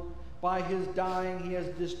world. By his dying, he has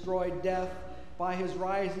destroyed death. By his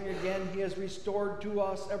rising again, he has restored to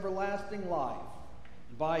us everlasting life.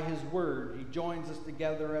 And by his word, he joins us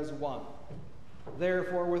together as one.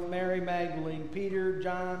 Therefore, with Mary Magdalene, Peter,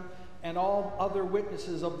 John, and all other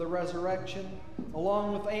witnesses of the resurrection,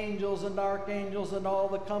 along with angels and archangels and all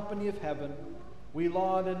the company of heaven, we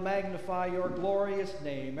laud and magnify your glorious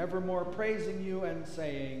name, evermore praising you and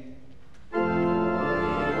saying,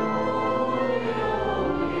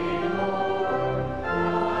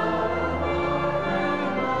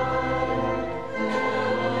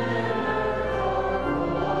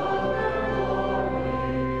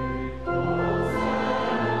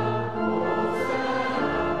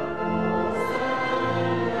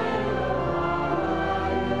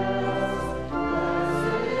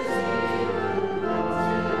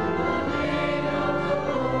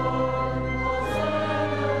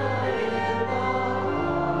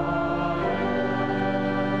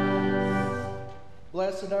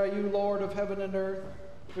 Blessed are you, Lord of heaven and earth,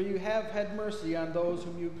 for you have had mercy on those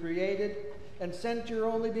whom you created, and sent your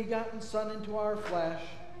only begotten Son into our flesh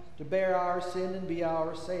to bear our sin and be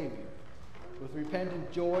our Savior. With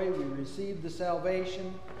repentant joy we receive the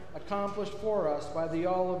salvation accomplished for us by the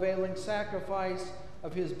all-availing sacrifice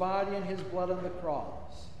of his body and his blood on the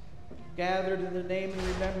cross. Gathered in the name and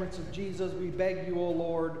remembrance of Jesus, we beg you, O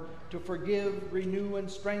Lord, to forgive, renew, and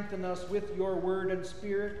strengthen us with your word and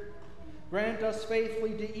spirit. Grant us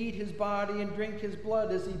faithfully to eat his body and drink his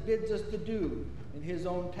blood as he bids us to do in his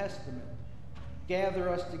own testament. Gather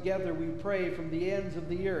us together, we pray, from the ends of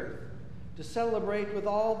the earth to celebrate with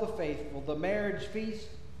all the faithful the marriage feast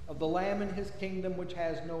of the Lamb in his kingdom which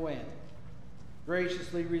has no end.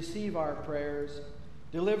 Graciously receive our prayers.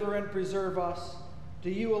 Deliver and preserve us. To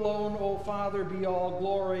you alone, O Father, be all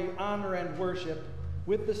glory, honor, and worship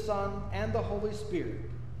with the Son and the Holy Spirit,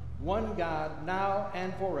 one God, now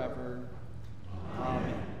and forever.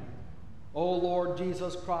 Amen. O Lord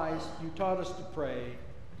Jesus Christ, you taught us to pray,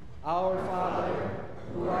 Our Father,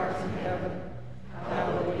 who art in heaven,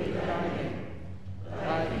 hallowed be thy name.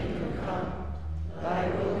 Thy kingdom come, thy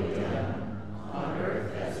will be done, on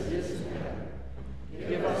earth as it is in heaven.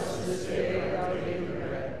 Give us this day our daily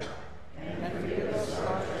bread, and forgive us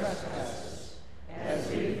our trespasses, as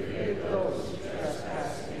we forgive those who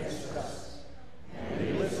trespass against us. And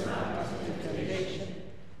lead us not into temptation,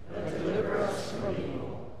 but deliver us from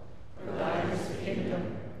evil. For thine is the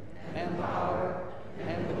kingdom, and the power,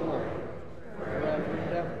 and the glory, forever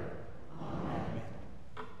and ever. Amen.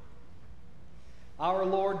 Our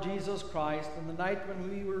Lord Jesus Christ, on the night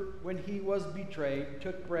when he was betrayed,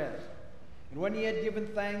 took bread. And when he had given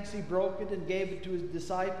thanks, he broke it and gave it to his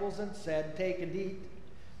disciples and said, Take and eat.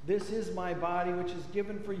 This is my body, which is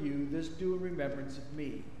given for you. This do in remembrance of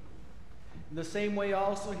me. In the same way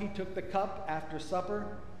also he took the cup after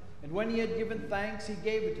supper, and when he had given thanks, he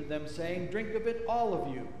gave it to them, saying, Drink of it, all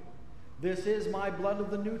of you. This is my blood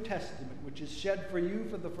of the New Testament, which is shed for you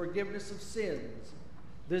for the forgiveness of sins.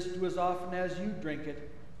 This do as often as you drink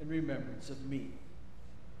it in remembrance of me.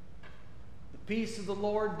 The peace of the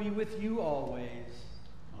Lord be with you always.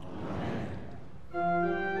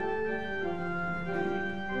 Amen.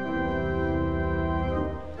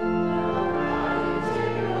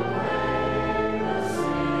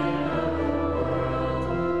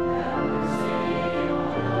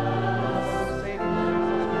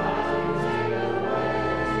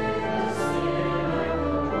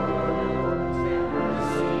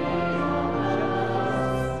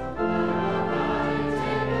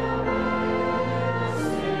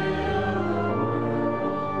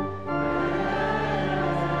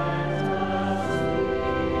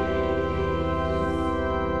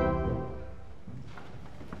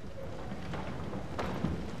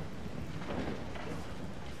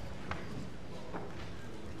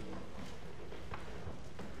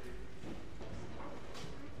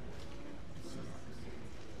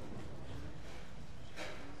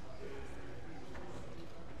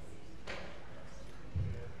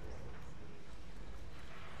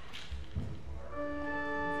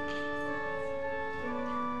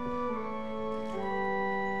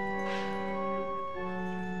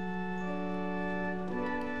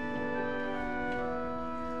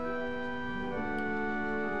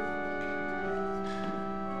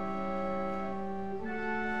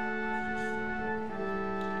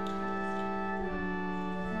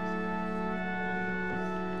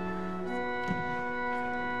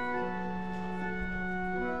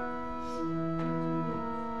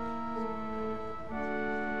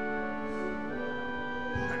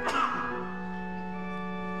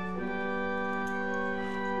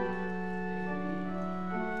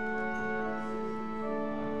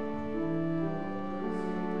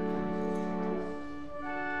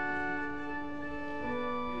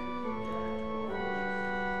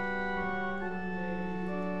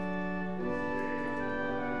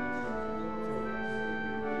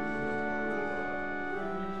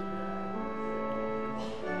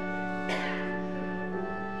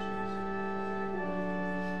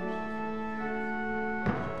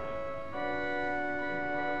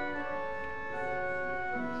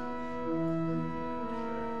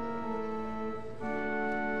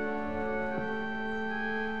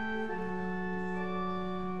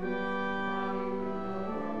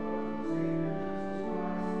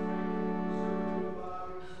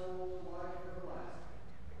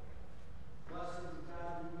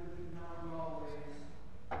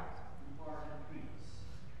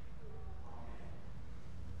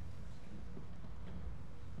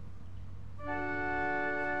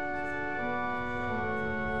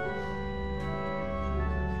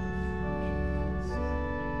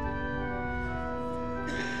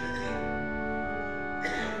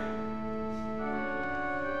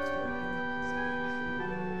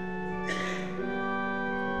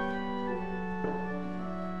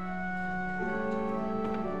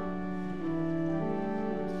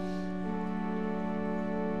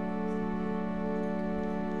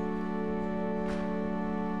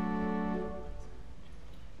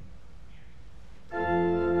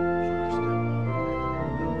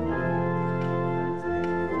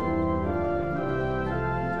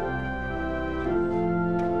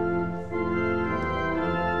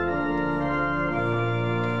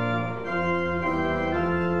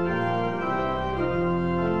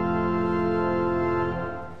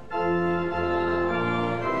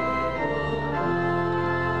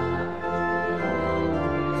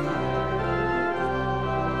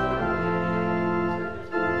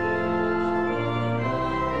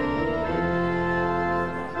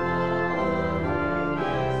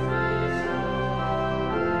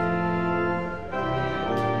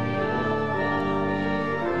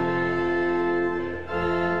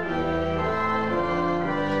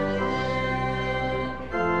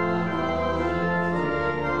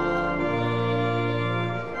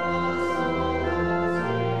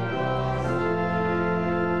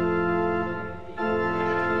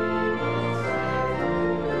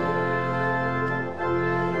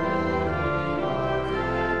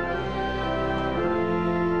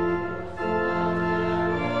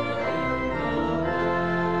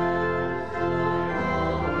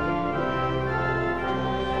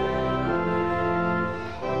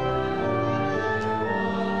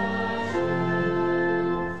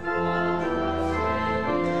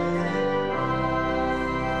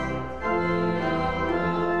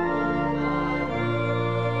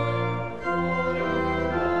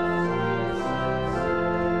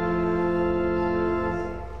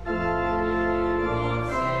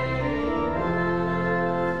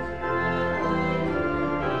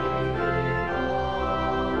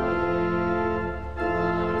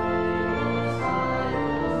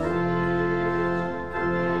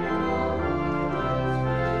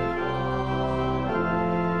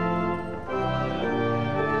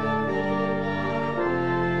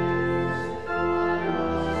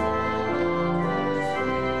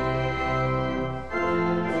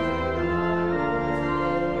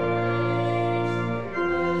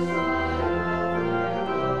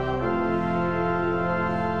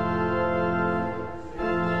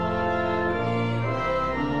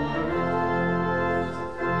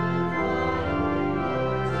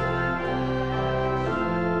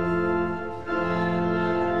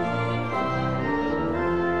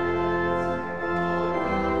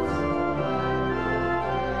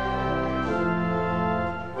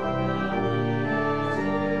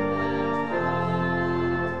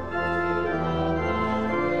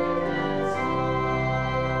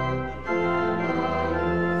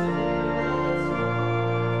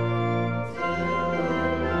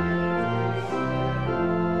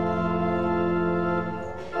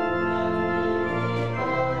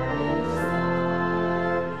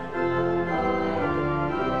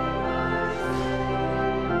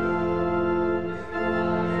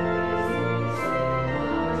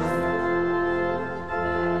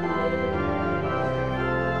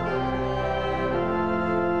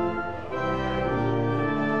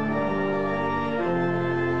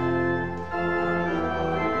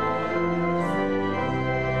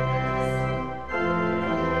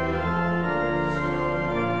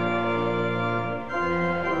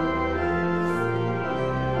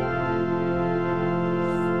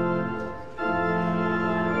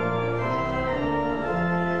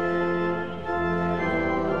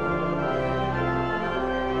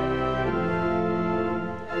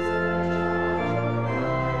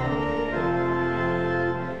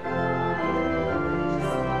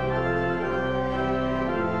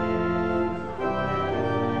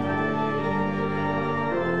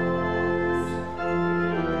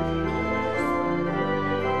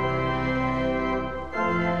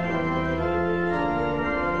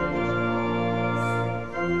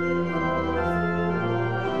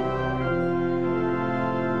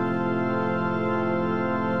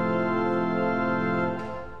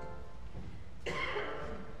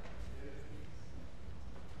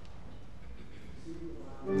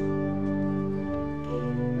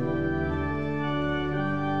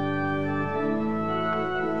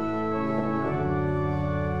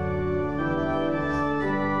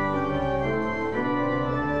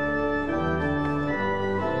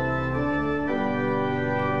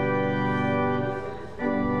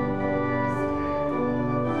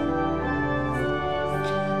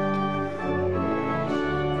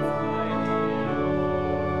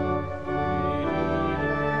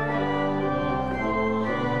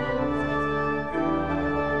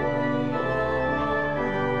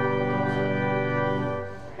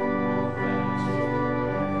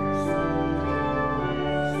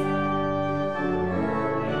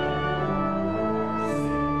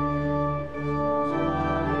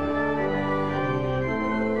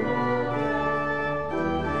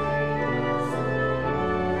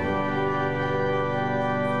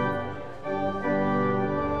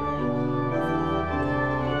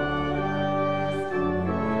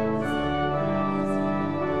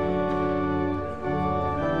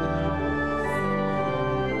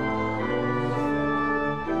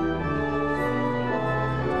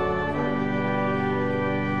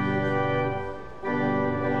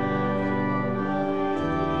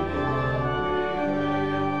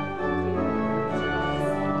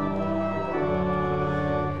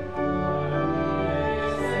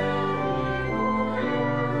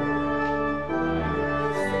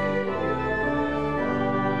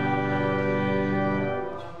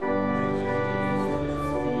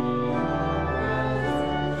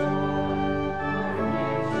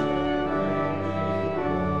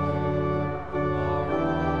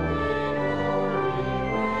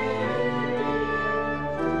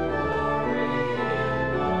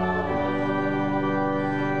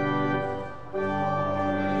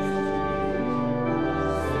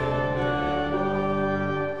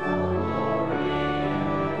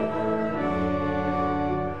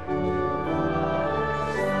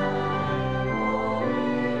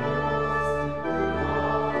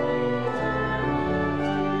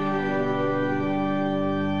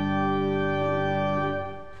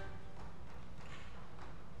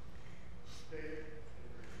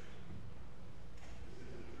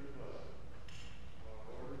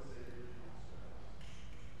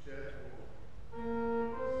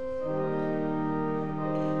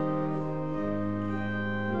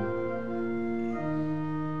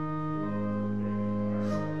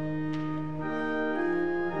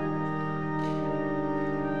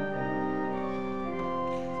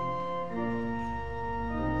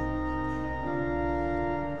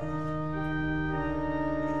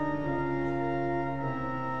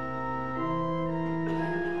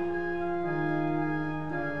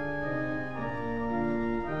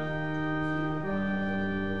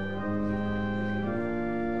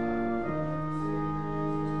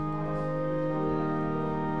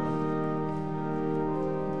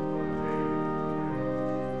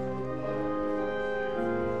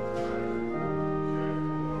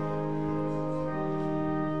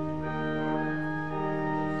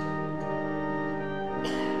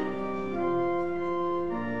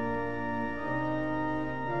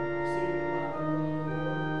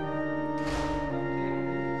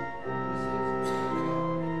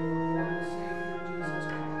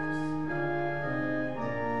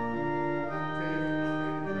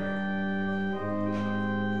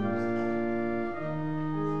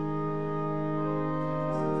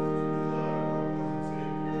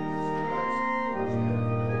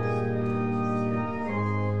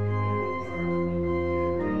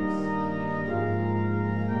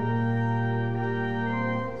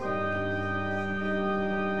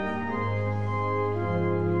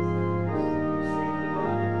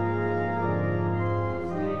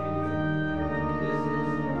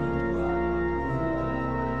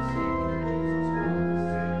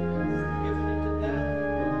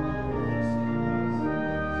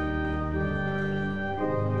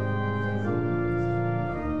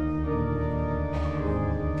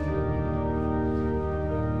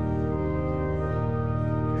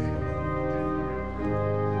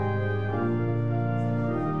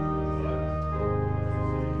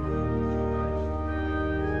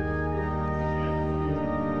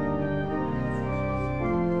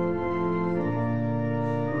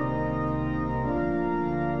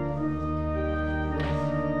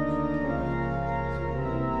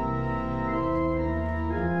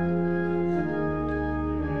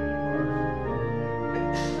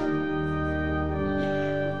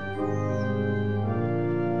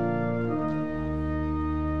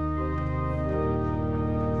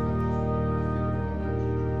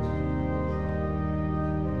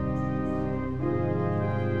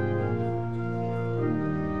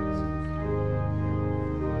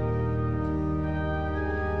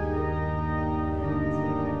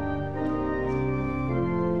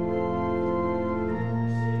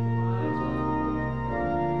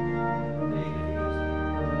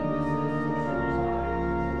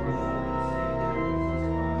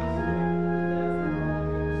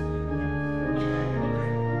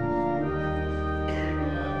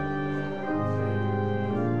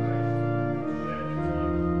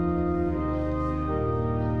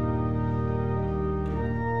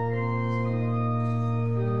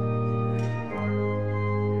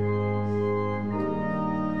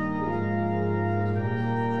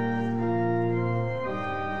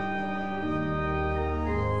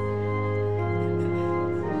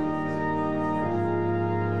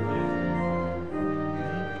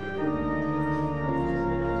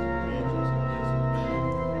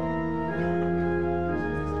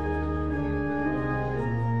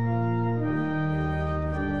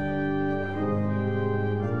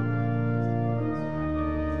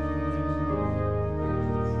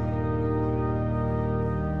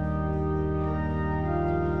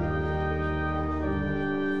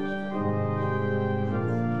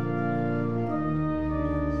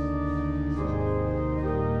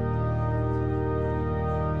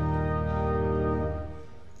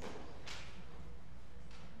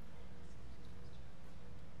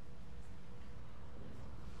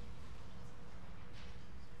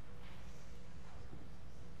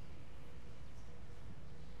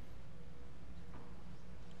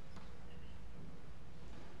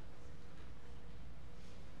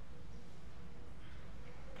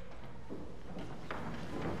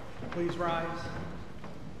 rise.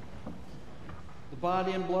 The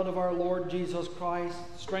body and blood of our Lord Jesus Christ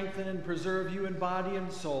strengthen and preserve you in body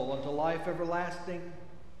and soul unto life everlasting.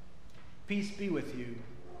 Peace be with you.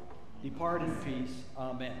 Depart in peace.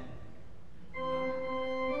 Amen.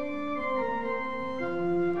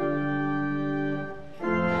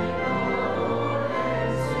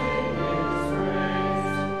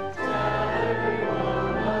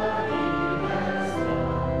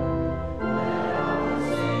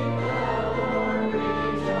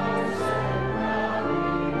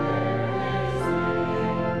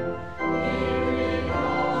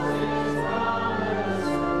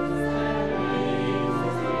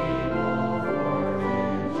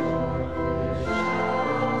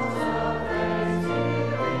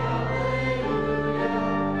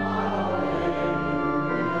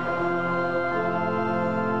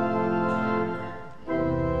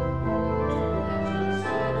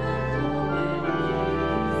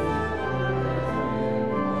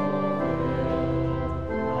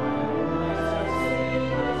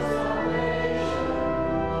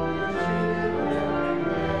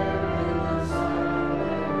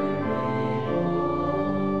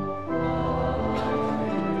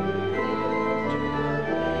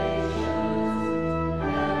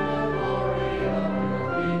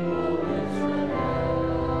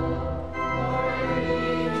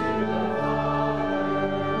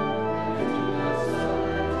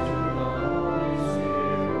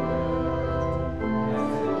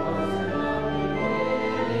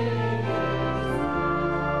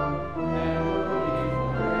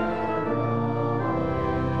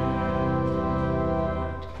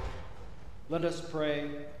 Let us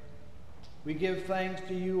pray. We give thanks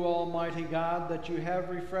to you, Almighty God, that you have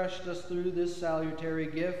refreshed us through this salutary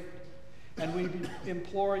gift, and we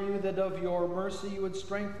implore you that of your mercy you would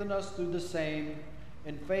strengthen us through the same,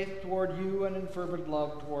 in faith toward you and in fervent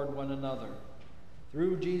love toward one another.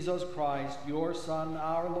 Through Jesus Christ, your Son,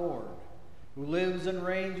 our Lord, who lives and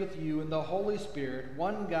reigns with you in the Holy Spirit,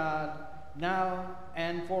 one God, now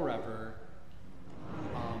and forever.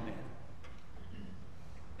 Amen.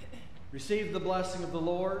 Receive the blessing of the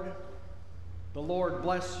Lord. The Lord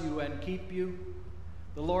bless you and keep you.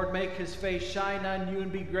 The Lord make his face shine on you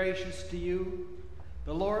and be gracious to you.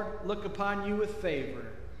 The Lord look upon you with favor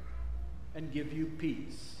and give you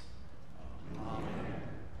peace. Amen.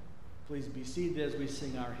 Please be seated as we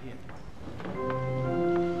sing our hymn.